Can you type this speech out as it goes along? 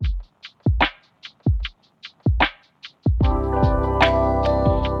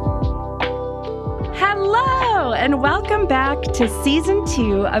and welcome back to Season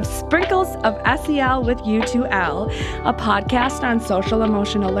 2 of Sprinkles of SEL with U2L, a podcast on social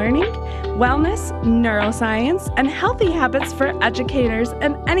emotional learning, wellness, neuroscience, and healthy habits for educators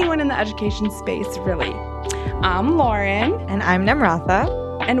and anyone in the education space, really. I'm Lauren. And I'm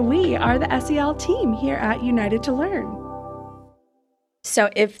Namratha. And we are the SEL team here at United to Learn. So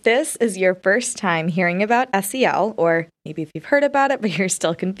if this is your first time hearing about SEL, or maybe if you've heard about it but you're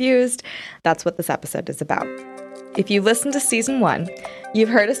still confused, that's what this episode is about. If you listened to Season 1, you've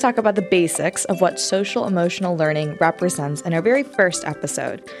heard us talk about the basics of what social emotional learning represents in our very first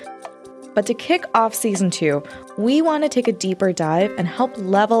episode. But to kick off Season 2, we want to take a deeper dive and help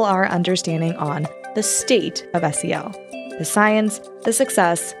level our understanding on the state of SEL, the science, the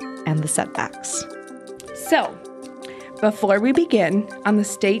success, and the setbacks. So, before we begin on the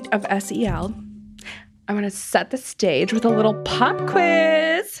state of SEL, I want to set the stage with a little pop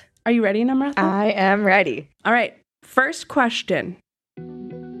quiz. Are you ready, Namratha? I am ready. All right. First question.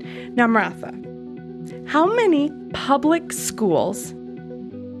 Namratha, how many public schools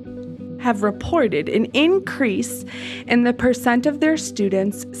have reported an increase in the percent of their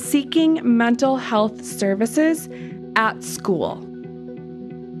students seeking mental health services at school?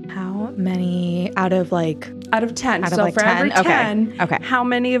 How many out of 10? So for 10? every 10, Okay. How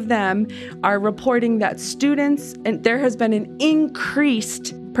many of them are reporting that students, and there has been an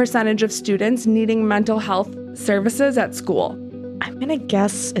increased percentage of students needing mental health services at school? I'm going to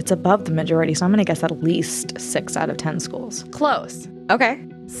guess it's above the majority, so I'm going to guess at least 6 out of 10 schools. Close. Okay.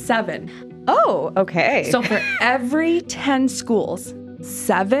 7. Oh, okay. So for every 10 schools,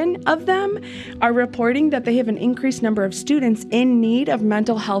 7 of them are reporting that they have an increased number of students in need of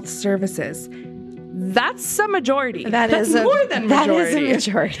mental health services. That's a majority. That's more than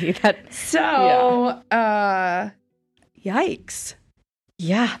majority. That is a majority. Yikes.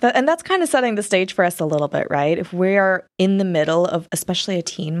 Yeah, and that's kind of setting the stage for us a little bit, right? If we are in the middle of especially a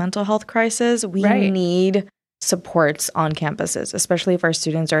teen mental health crisis, we need supports on campuses, especially if our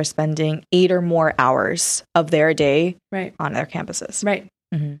students are spending 8 or more hours of their day on their campuses. Right.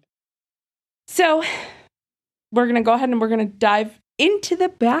 Mm-hmm. So we're going to go ahead and we're going to dive into the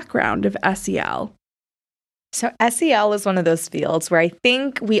background of SEL. So SEL is one of those fields where I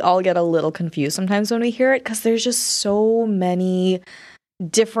think we all get a little confused sometimes when we hear it because there's just so many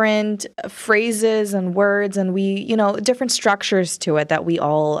different phrases and words and different structures to it that we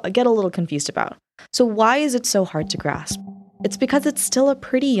all get a little confused about. So why is it so hard to grasp? It's because it's still a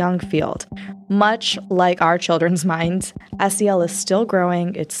pretty young field. Much like our children's minds, SEL is still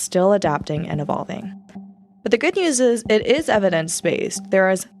growing, it's still adapting and evolving. But the good news is it is evidence-based. There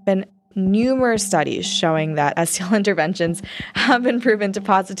has been numerous studies showing that SEL interventions have been proven to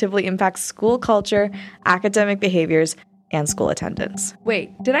positively impact school culture, academic behaviors, and school attendance.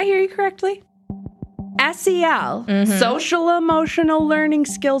 Wait, did I hear you correctly? SEL, social emotional learning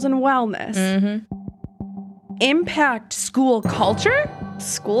skills and wellness, impact school culture?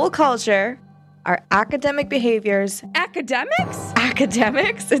 School culture, our academic behaviors. Academics?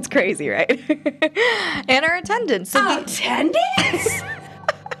 Academics? It's crazy, right? And our attendance. So attendance?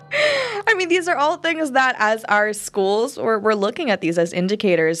 I mean, these are all things that as our schools, we're looking at these as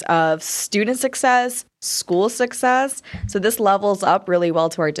indicators of student success, school success. So this levels up really well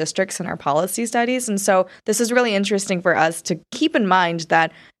to our districts and our policy studies. And so this is really interesting for us to keep in mind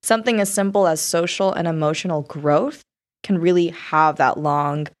that something as simple as social and emotional growth can really have that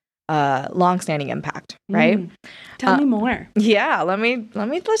long-standing impact, right? Tell me more. Yeah,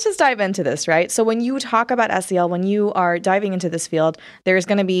 let's just dive into this, right? So when you talk about SEL, when you are diving into this field, there's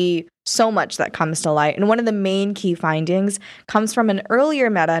going to be so much that comes to light. And one of the main key findings comes from an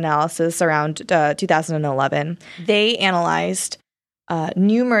earlier meta-analysis around 2011. They analyzed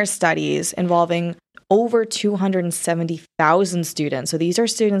numerous studies involving over 270,000 students. So these are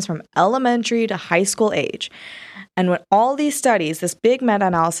students from elementary to high school age. And when all these studies, this big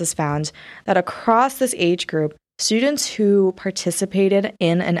meta-analysis found that across this age group, students who participated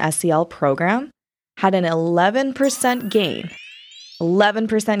in an SEL program had an 11% gain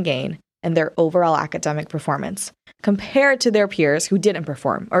in their overall academic performance compared to their peers who didn't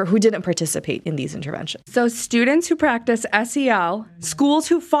perform or who didn't participate in these interventions. So students who practice SEL, schools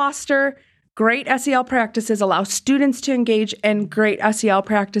who foster great SEL practices allow students to engage in great SEL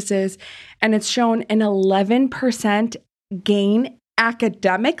practices, and it's shown an 11% gain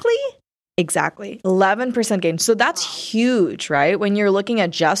academically? Exactly. 11% gain. So that's huge, right? When you're looking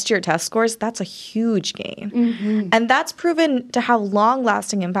at just your test scores, that's a huge gain. And that's proven to have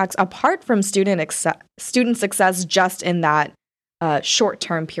long-lasting impacts apart from student success just in that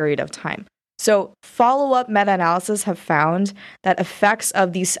short-term period of time. So follow-up meta-analysis have found that effects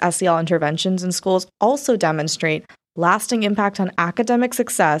of these SEL interventions in schools also demonstrate lasting impact on academic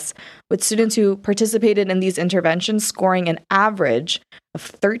success, with students who participated in these interventions scoring an average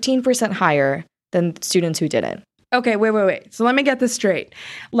of 13% higher than students who didn't. Okay, wait. So let me get this straight.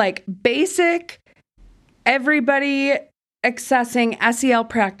 Like basic, everybody accessing SEL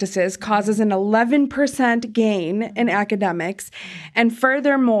practices causes an 11% gain in academics. And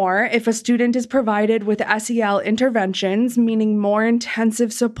furthermore, if a student is provided with SEL interventions, meaning more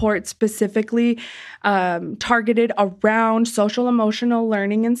intensive support specifically targeted around social emotional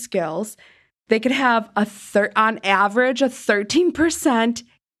learning and skills, they could have on average a 13%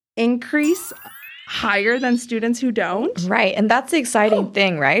 increase higher than students who don't. Right. And that's the exciting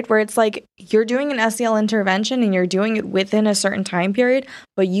thing, right? Where it's like you're doing an SEL intervention and you're doing it within a certain time period,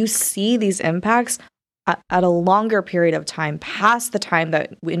 but you see these impacts at a longer period of time, past the time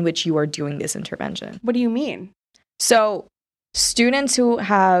that in which you are doing this intervention. What do you mean? So students who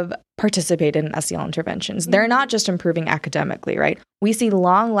have participated in SEL interventions, they're not just improving academically, right? We see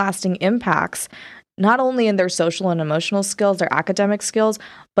long-lasting impacts not only in their social and emotional skills, their academic skills,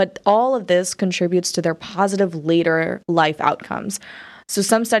 but all of this contributes to their positive later life outcomes. So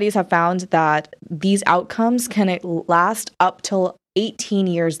some studies have found that these outcomes can last up till 18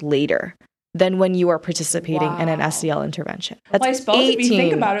 years later than when you are participating in an SEL intervention. Well, I suppose if you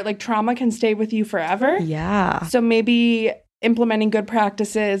think about it, like trauma can stay with you forever. Yeah. So maybe implementing good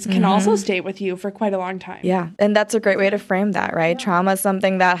practices can also stay with you for quite a long time. Yeah. And that's a great way to frame that, right? Yeah. Trauma is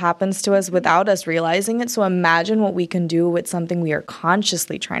something that happens to us without us realizing it. So imagine what we can do with something we are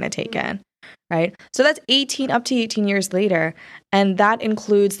consciously trying to take in, right? So that's up to 18 years later. And that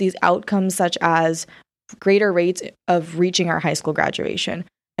includes these outcomes such as greater rates of reaching our high school graduation,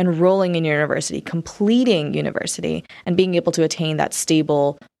 enrolling in university, completing university, and being able to attain that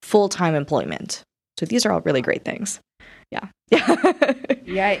stable full-time employment. So these are all really great things. Yeah.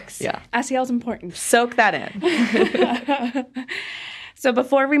 Yikes. Yeah. SEL is important. Soak that in. So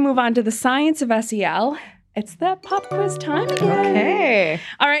before we move on to the science of SEL, it's that pop quiz time again. Okay.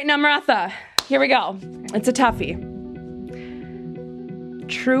 All right, Namratha, here we go. It's a toughie.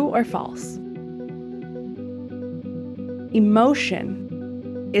 True or false?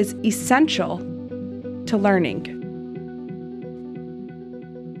 Emotion is essential to learning.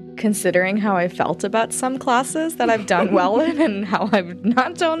 Considering how I felt about some classes that I've done well in and how I've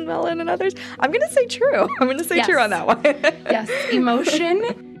not done well in others, I'm going to say true. I'm going to say true on that one. Yes.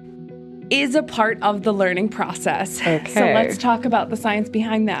 Emotion is a part of the learning process. Okay. So let's talk about the science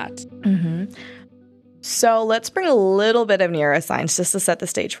behind that. Mm-hmm. So let's bring a little bit of neuroscience just to set the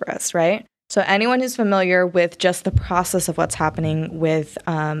stage for us, right? So anyone who's familiar with just the process of what's happening with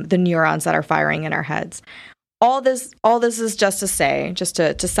the neurons that are firing in our heads, all this is just to say, just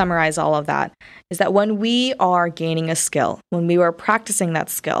to summarize all of that, is that when we are gaining a skill, when we are practicing that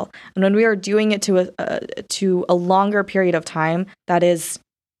skill, and when we are doing it to a longer period of time, that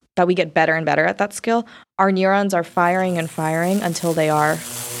we get better and better at that skill, our neurons are firing and firing until they are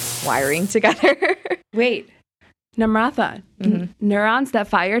wiring together. Wait, Namratha, neurons that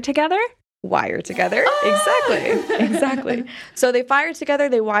fire together? Wire together. Exactly. So they fire together,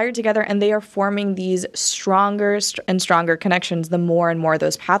 they wire together, and they are forming these stronger and stronger connections the more and more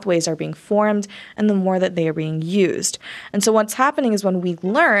those pathways are being formed and the more that they are being used. And so what's happening is when we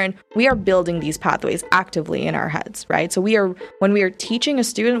learn, we are building these pathways actively in our heads, right? So when we are teaching a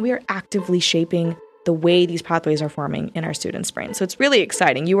student, we are actively shaping the way these pathways are forming in our students' brains. So it's really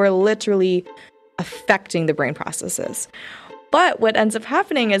exciting. You are literally affecting the brain processes. But what ends up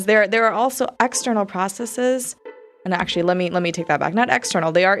happening is there are also external processes, and actually let me take that back. Not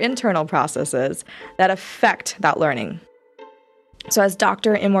external, they are internal processes that affect that learning. So as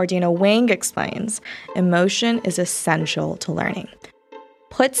Dr. Imordina Wang explains, emotion is essential to learning.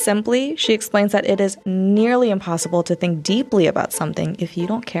 Put simply, she explains that it is nearly impossible to think deeply about something if you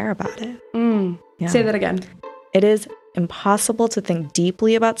don't care about it. Yeah. Say that again. It is impossible to think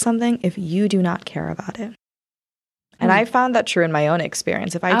deeply about something if you do not care about it. And I found that true in my own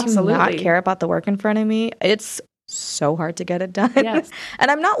experience. If I do not care about the work in front of me, it's so hard to get it done. Yes.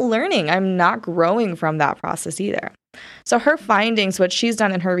 And I'm not learning. I'm not growing from that process either. So her findings, what she's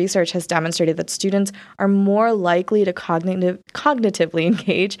done in her research, has demonstrated that students are more likely to cognitively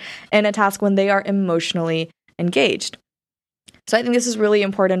engage in a task when they are emotionally engaged. So I think this is really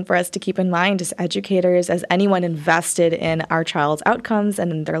important for us to keep in mind as educators, as anyone invested in our child's outcomes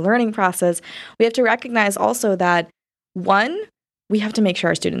and in their learning process. We have to recognize also that, one, we have to make sure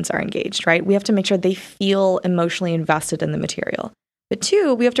our students are engaged, right? We have to make sure they feel emotionally invested in the material. But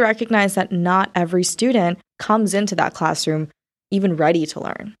two, we have to recognize that not every student comes into that classroom even ready to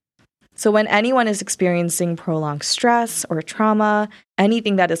learn. So when anyone is experiencing prolonged stress or trauma,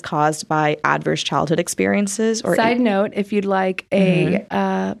 anything that is caused by adverse childhood experiences or Side note, if you'd like a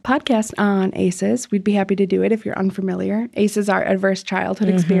podcast on ACEs, we'd be happy to do it if you're unfamiliar. ACEs are adverse childhood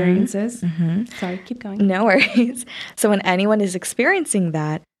experiences. Sorry, keep going. No worries. So when anyone is experiencing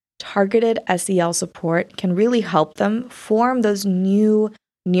that, targeted SEL support can really help them form those new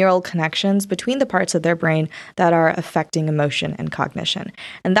neural connections between the parts of their brain that are affecting emotion and cognition.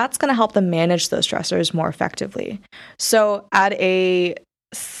 And that's going to help them manage those stressors more effectively. So at a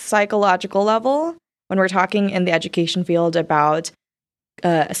psychological level, when we're talking in the education field about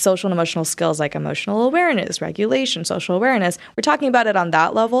social and emotional skills like emotional awareness, regulation, social awareness, we're talking about it on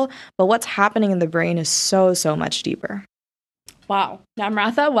that level, but what's happening in the brain is so much deeper. Wow.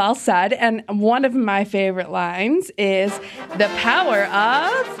 Namratha, well said. And one of my favorite lines is the power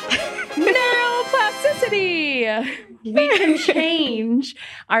of neuroplasticity. We can change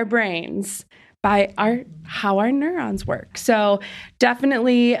our brains by how our neurons work. So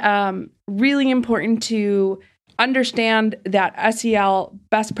definitely really important to understand that SEL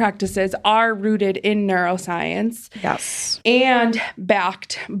best practices are rooted in neuroscience. Yes. And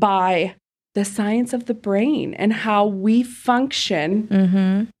backed by the science of the brain and how we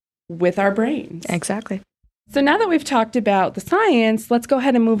function with our brains. Exactly. So now that we've talked about the science, let's go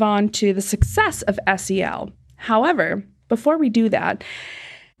ahead and move on to the success of SEL. However, before we do that,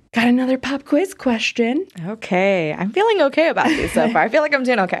 got another pop quiz question. Okay. I'm feeling okay about these so far. I feel like I'm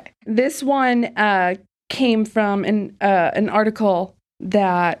doing okay. This one came from an article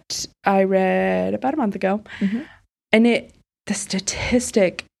that I read about a month ago. And the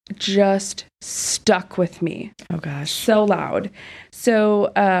statistic just stuck with me. Oh gosh. So loud.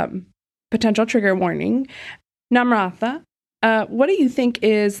 So potential trigger warning. Namratha, what do you think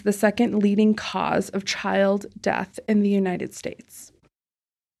is the second leading cause of child death in the United States?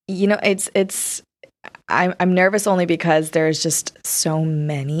 You know, I'm nervous only because there's just so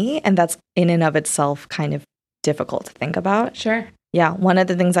many, and that's in and of itself kind of difficult to think about. Sure. Yeah, one of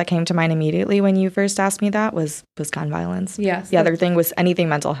the things that came to mind immediately when you first asked me that was gun violence. Yes. The other thing was anything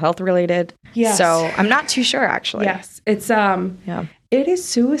mental health related. Yes. So I'm not too sure, actually. Yes. It's it is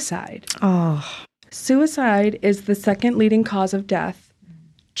suicide. Oh. Suicide is the second leading cause of death,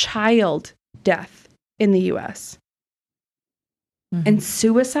 child death in the US. And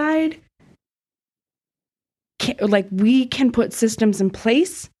suicide, we can put systems in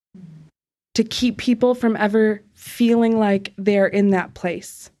place to keep people from ever feeling like they're in that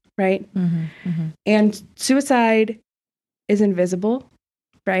place, right? And suicide is invisible,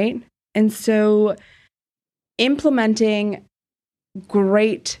 right? And so implementing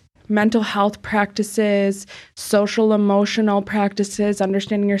great mental health practices, social emotional practices,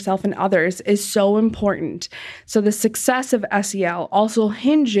 understanding yourself and others is so important. So the success of SEL also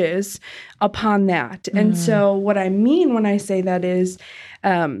hinges upon that. And so what I mean when I say that is,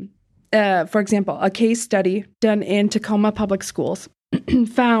 for example, a case study done in Tacoma Public Schools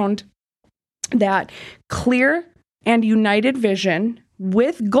found that clear and united vision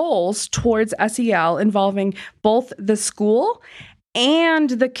with goals towards SEL involving both the school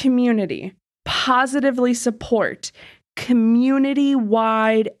and the community positively support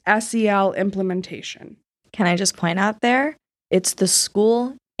community-wide SEL implementation. Can I just point out there? It's the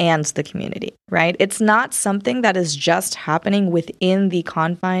school and the community, right? It's not something that is just happening within the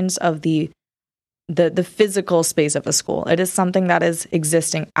confines of the physical space of a school. It is something that is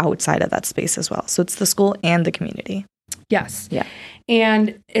existing outside of that space as well. So it's the school and the community. Yes. Yeah.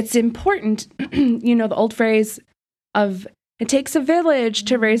 And it's important, the old phrase of it takes a village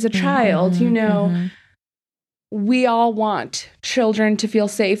to raise a child, we all want children to feel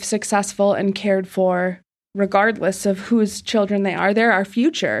safe, successful, and cared for, regardless of whose children they are. They're our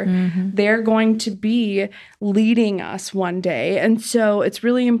future. They're going to be leading us one day. And so it's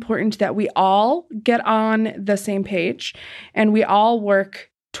really important that we all get on the same page and we all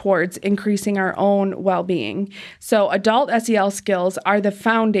work towards increasing our own well-being. So adult SEL skills are the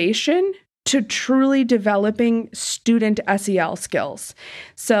foundation to truly developing student SEL skills.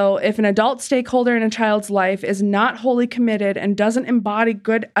 So if an adult stakeholder in a child's life is not wholly committed and doesn't embody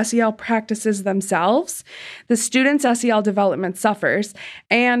good SEL practices themselves, the student's SEL development suffers,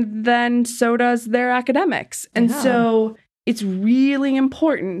 and then so does their academics. And so it's really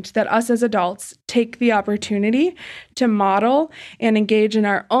important that us as adults take the opportunity to model and engage in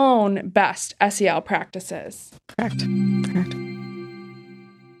our own best SEL practices. Correct.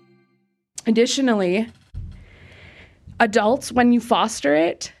 Additionally, adults, when you foster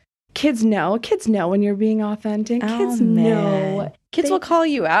it, kids know when you're being authentic. Kids know. Kids will call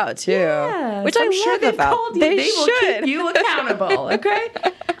you out too, yes, which I'm I sure love they've about. called you. They will should keep you accountable. Okay.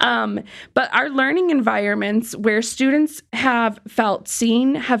 But our learning environments where students have felt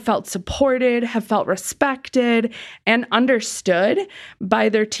seen, have felt supported, have felt respected and understood by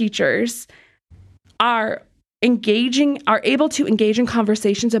their teachers are able to engage in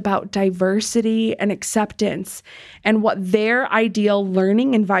conversations about diversity and acceptance and what their ideal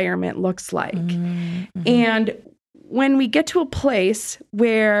learning environment looks like. Mm-hmm. And when we get to a place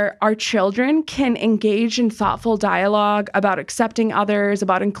where our children can engage in thoughtful dialogue about accepting others,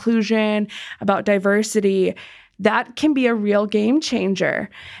 about inclusion, about diversity, that can be a real game changer.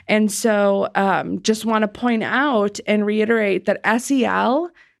 And so just want to point out and reiterate that SEL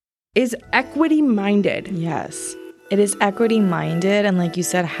is equity-minded. Yes, it is equity-minded. And like you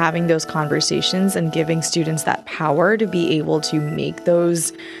said, having those conversations and giving students that power to be able to make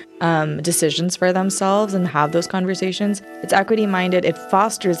those decisions for themselves and have those conversations. It's equity-minded. It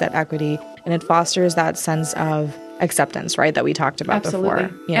fosters that equity and it fosters that sense of acceptance, right, that we talked about absolutely.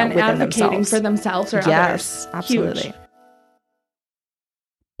 Before. And within advocating themselves. For themselves or others. Yes, absolutely. Huge.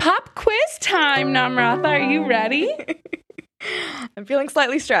 Pop quiz time, Namratha. Are you ready? I'm feeling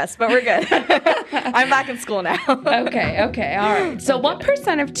slightly stressed, but we're good. I'm back in school now. Okay. All right. So what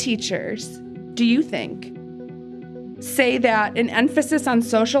percent of teachers do you think say that an emphasis on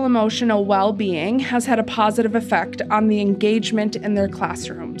social emotional well-being has had a positive effect on the engagement in their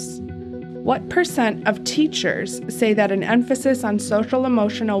classrooms? What percent of teachers say that an emphasis on social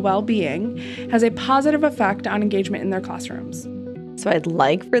emotional well-being has a positive effect on engagement in their classrooms? So I'd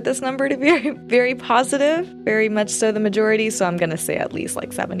like for this number to be very, very positive, very much so the majority. So I'm going to say at least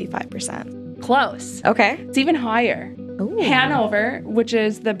like 75%. Close. Okay. It's even higher. Ooh. Hanover, which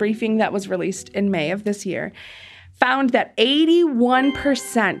is the briefing that was released in May of this year, found that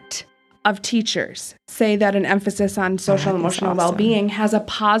 81% of teachers say that an emphasis on social and emotional well-being has a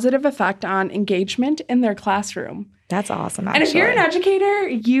positive effect on engagement in their classroom. That's awesome, actually. And if you're an educator,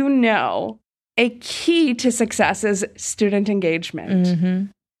 you know a key to success is student engagement. Mm-hmm.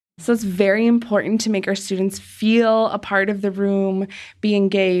 So it's very important to make our students feel a part of the room, be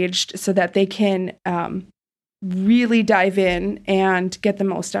engaged so that they can really dive in and get the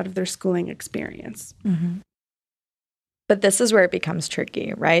most out of their schooling experience. Mm-hmm. But this is where it becomes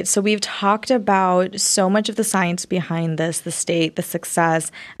tricky, right? So we've talked about so much of the science behind this, the state, the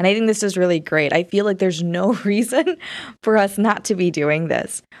success, and I think this is really great. I feel like there's no reason for us not to be doing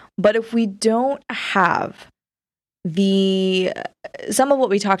this. But if we don't have some of what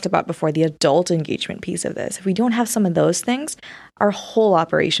we talked about before, the adult engagement piece of this, if we don't have some of those things, our whole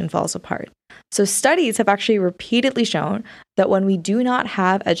operation falls apart. So studies have actually repeatedly shown that when we do not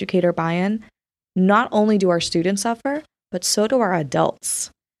have educator buy-in, not only do our students suffer, but so do our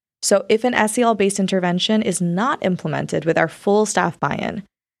adults. So if an SEL-based intervention is not implemented with our full staff buy-in,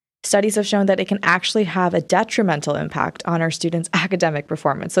 studies have shown that it can actually have a detrimental impact on our students' academic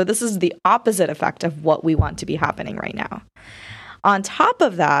performance. So this is the opposite effect of what we want to be happening right now. On top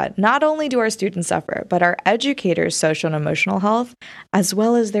of that, not only do our students suffer, but our educators' social and emotional health, as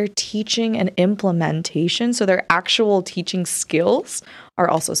well as their teaching and implementation, so their actual teaching skills, are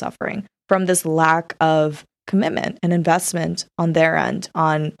also suffering from this lack of commitment and investment on their end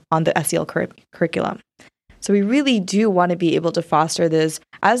on the SEL curriculum. So we really do want to be able to foster this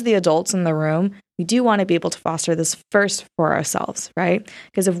as the adults in the room. We do want to be able to foster this first for ourselves, right?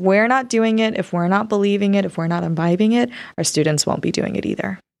 Because if we're not doing it, if we're not believing it, if we're not imbibing it, our students won't be doing it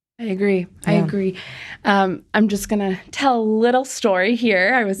either. I agree. I'm just going to tell a little story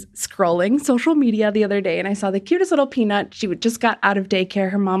here. I was scrolling social media the other day and I saw the cutest little peanut. She just got out of daycare.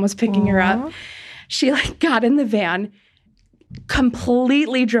 Her mom was picking her up. She got in the van,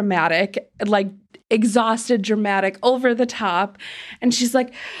 completely dramatic, exhausted, dramatic, over the top. And she's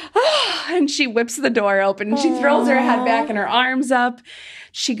like, oh, and she whips the door open and she throws her head back and her arms up.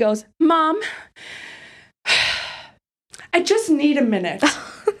 She goes, Mom, I just need a minute.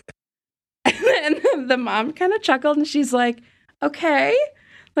 And the mom kind of chuckled and she's like, okay,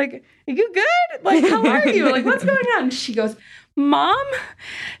 are you good? How are you? What's going on? And she goes, Mom,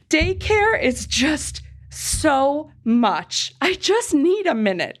 daycare is just so much. I just need a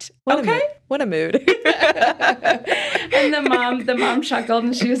minute. Okay? What a mood. And the mom chuckled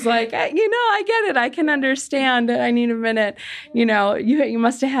and she was like, I get it. I can understand. I need a minute. You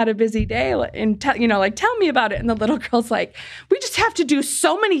must have had a busy day and tell me about it. And the little girl's like, we just have to do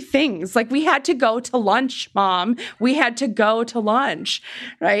so many things. We had to go to lunch, Mom. We had to go to lunch.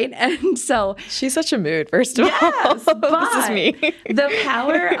 Right. And so she's such a mood, first of all. But this is me. The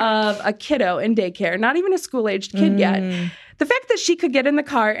power of a kiddo in daycare, not even a school-aged kid yet, the fact that she could get in the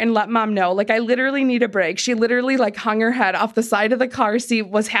car and let mom know, like, I literally need a break. She literally like hung her head off the side of the car seat,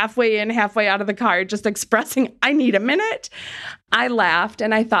 was halfway in, halfway out of the car, just expressing, I need a minute. I laughed,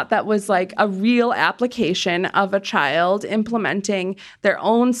 and I thought that was like a real application of a child implementing their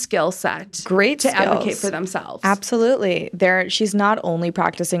own skill set. Great to skills. Advocate for themselves. Absolutely. She's not only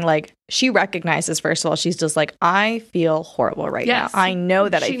practicing, like, she recognizes, first of all, she's just like, I feel horrible right now. I know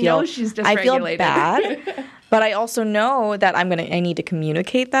that she knows she's dysregulated. I feel bad, but I also know that I need to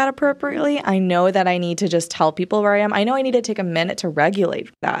communicate that appropriately. I know that I need to just tell people where I am. I know I need to take a minute to regulate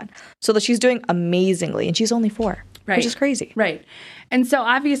that. So that she's doing amazingly, and she's only 4. Right. Which is crazy. Right. And so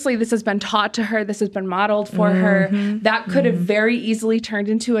obviously this has been taught to her. This has been modeled for her. That could have very easily turned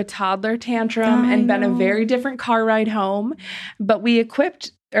into a toddler tantrum and been a very different car ride home. But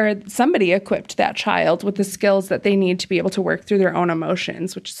somebody equipped that child with the skills that they need to be able to work through their own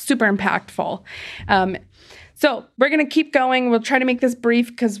emotions, which is super impactful. So we're going to keep going. We'll try to make this brief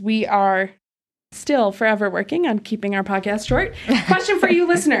because we are still forever working on keeping our podcast short. Question for you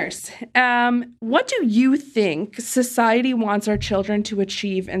listeners. What do you think society wants our children to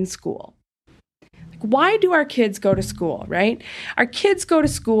achieve in school? Why do our kids go to school, right? Our kids go to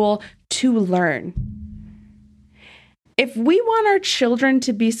school to learn. If we want our children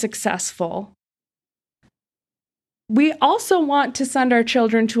to be successful, we also want to send our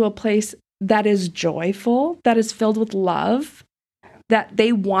children to a place that is joyful, that is filled with love, that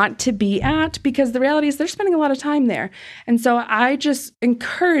they want to be at, because the reality is they're spending a lot of time there. And so I just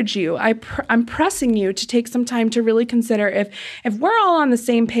encourage you, I'm pressing you to take some time to really consider if we're all on the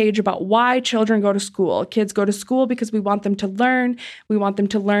same page about why children go to school. Kids go to school because we want them to learn. We want them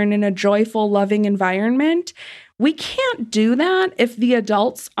to learn in a joyful, loving environment. We can't do that if the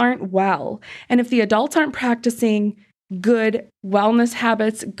adults aren't well. And if the adults aren't practicing good wellness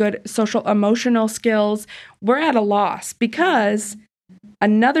habits, good social emotional skills, we're at a loss, because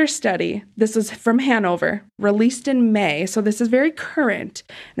another study, this is from Hanover, released in May, so this is very current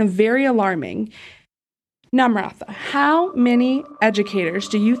and very alarming. Namratha, how many educators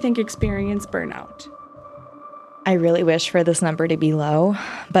do you think experience burnout? I really wish for this number to be low,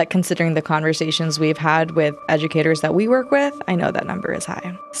 but considering the conversations we've had with educators that we work with, I know that number is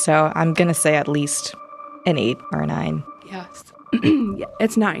high. So I'm going to say at least an 8 or a 9. Yes. Yeah,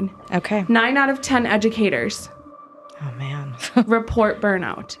 it's 9. Okay. 9 out of 10 educators. Oh, man. report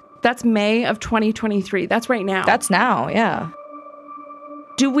burnout. That's May of 2023. That's right now. That's now, yeah.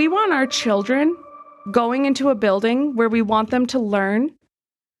 Do we want our children going into a building where we want them to learn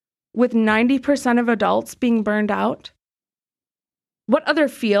with 90% of adults being burned out? What other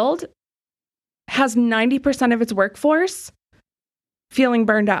field has 90% of its workforce feeling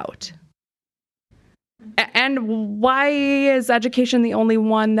burned out? And why is education the only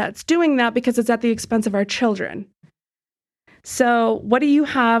one that's doing that? Because it's at the expense of our children. So what do you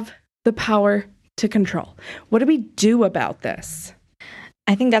have the power to control? What do we do about this?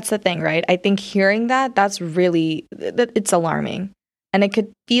 I think that's the thing, right? I think hearing that's really, it's alarming. And it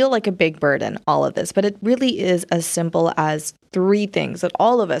could feel like a big burden, all of this, but it really is as simple as 3 things that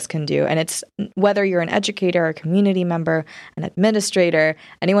all of us can do. And it's whether you're an educator, a community member, an administrator,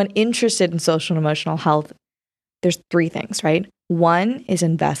 anyone interested in social and emotional health, there's 3 things, right? 1 is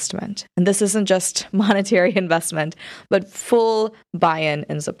investment. And this isn't just monetary investment, but full buy-in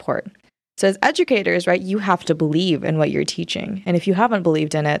and support. So as educators, right, you have to believe in what you're teaching. And if you haven't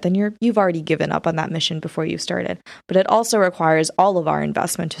believed in it, then you've already given up on that mission before you started. But it also requires all of our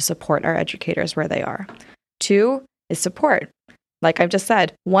investment to support our educators where they are. 2 is support. Like I've just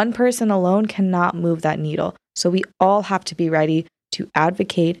said, 1 person alone cannot move that needle. So we all have to be ready to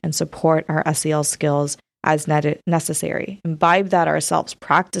advocate and support our SEL skills as necessary. Imbibe that ourselves,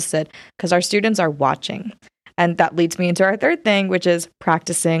 practice it, because our students are watching. And that leads me into our 3rd thing, which is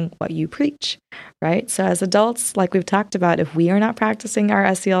practicing what you preach, right? So as adults, like we've talked about, if we are not practicing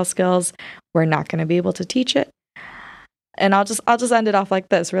our SEL skills, we're not going to be able to teach it. And I'll just end it off like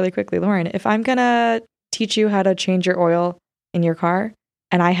this really quickly, Lauren. If I'm going to teach you how to change your oil in your car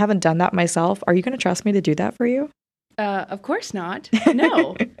and I haven't done that myself, are you going to trust me to do that for you? Of course not.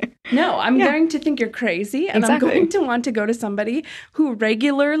 No. No, I'm going to think you're crazy, and exactly. I'm going to want to go to somebody who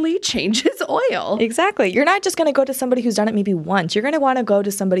regularly changes oil. Exactly. You're not just going to go to somebody who's done it maybe once. You're going to want to go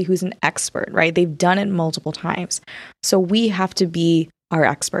to somebody who's an expert, right? They've done it multiple times. So we have to be our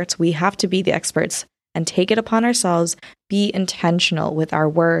experts. We have to be the experts and take it upon ourselves, be intentional with our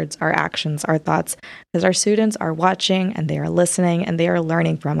words, our actions, our thoughts, because our students are watching and they are listening and they are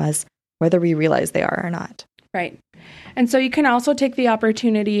learning from us, whether we realize they are or not. Right. And so you can also take the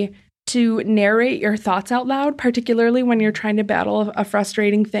opportunity to narrate your thoughts out loud, particularly when you're trying to battle a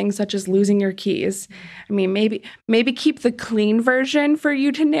frustrating thing such as losing your keys. I mean, maybe keep the clean version for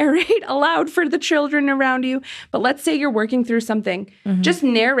you to narrate aloud for the children around you. But let's say you're working through something. Just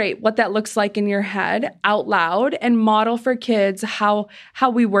narrate what that looks like in your head out loud and model for kids how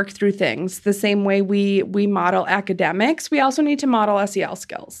we work through things. The same way we model academics, we also need to model SEL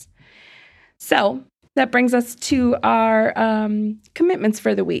skills. So that brings us to our commitments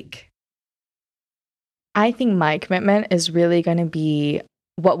for the week. I think my commitment is really going to be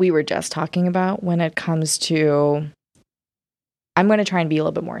what we were just talking about when it comes to, I'm going to try and be a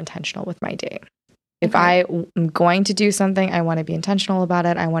little bit more intentional with my day. If I am going to do something, I want to be intentional about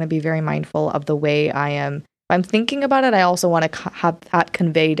it. I want to be very mindful of the way I am. If I'm thinking about it, I also want to have that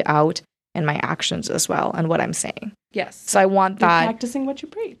conveyed out in my actions as well and what I'm saying. Yes. So I want that. You're practicing what you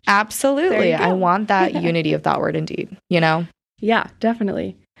preach. Absolutely. I want that unity of thought, word, and deed, you know? Yeah,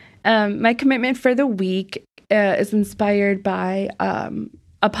 definitely. My commitment for the week is inspired by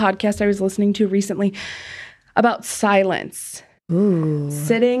a podcast I was listening to recently about silence. Ooh.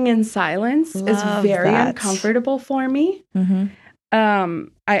 Sitting in silence is very uncomfortable for me.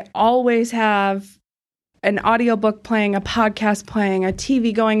 I always have an audiobook playing, a podcast playing, a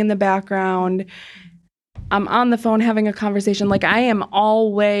TV going in the background. I'm on the phone having a conversation. Like, I am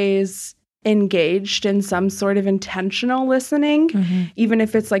always engaged in some sort of intentional listening, even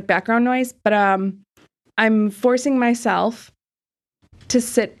if it's like background noise. But I'm forcing myself to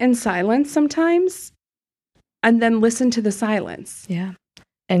sit in silence sometimes and then listen to the silence. Yeah.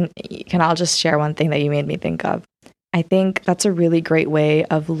 And I'll just share one thing that you made me think of. I think that's a really great way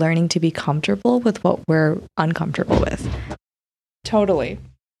of learning to be comfortable with what we're uncomfortable with. Totally.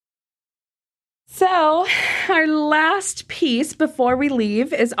 So our last piece before we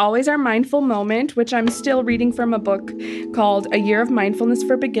leave is always our mindful moment, which I'm still reading from a book called A Year of Mindfulness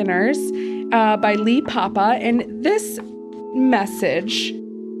for Beginners by Lee Papa. And this message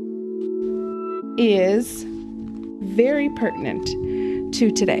is very pertinent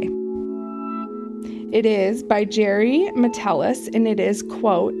to today. It is by Jerry Metellus, and it is,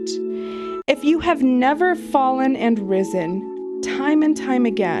 quote, "If you have never fallen and risen time and time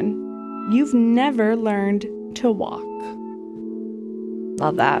again, you've never learned to walk."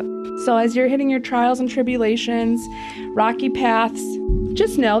 Love that. So as you're hitting your trials and tribulations, rocky paths,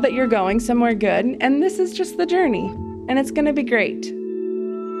 just know that you're going somewhere good, and this is just the journey, and it's going to be great.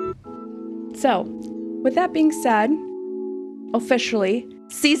 So, with that being said, officially,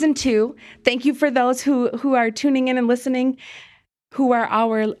 Season 2, thank you for those who are tuning in and listening, who are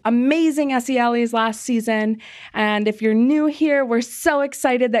our amazing SELs last season. And if you're new here, we're so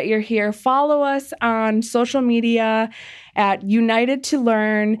excited that you're here. Follow us on social media at United to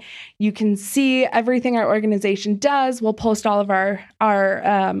Learn. You can see everything our organization does. We'll post all of our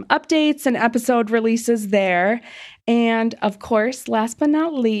updates and episode releases there. And of course, last but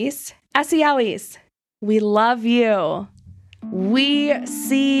not least, SELs, we love you. We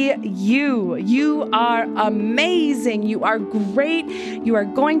see you. You are amazing. You are great. You are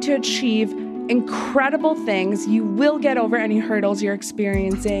going to achieve incredible things. You will get over any hurdles you're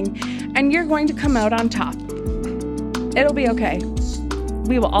experiencing, and you're going to come out on top. It'll be okay.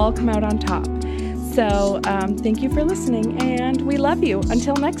 We will all come out on top. So thank you for listening, and we love you.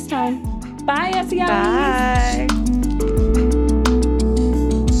 Until next time. Bye, SEL. Bye.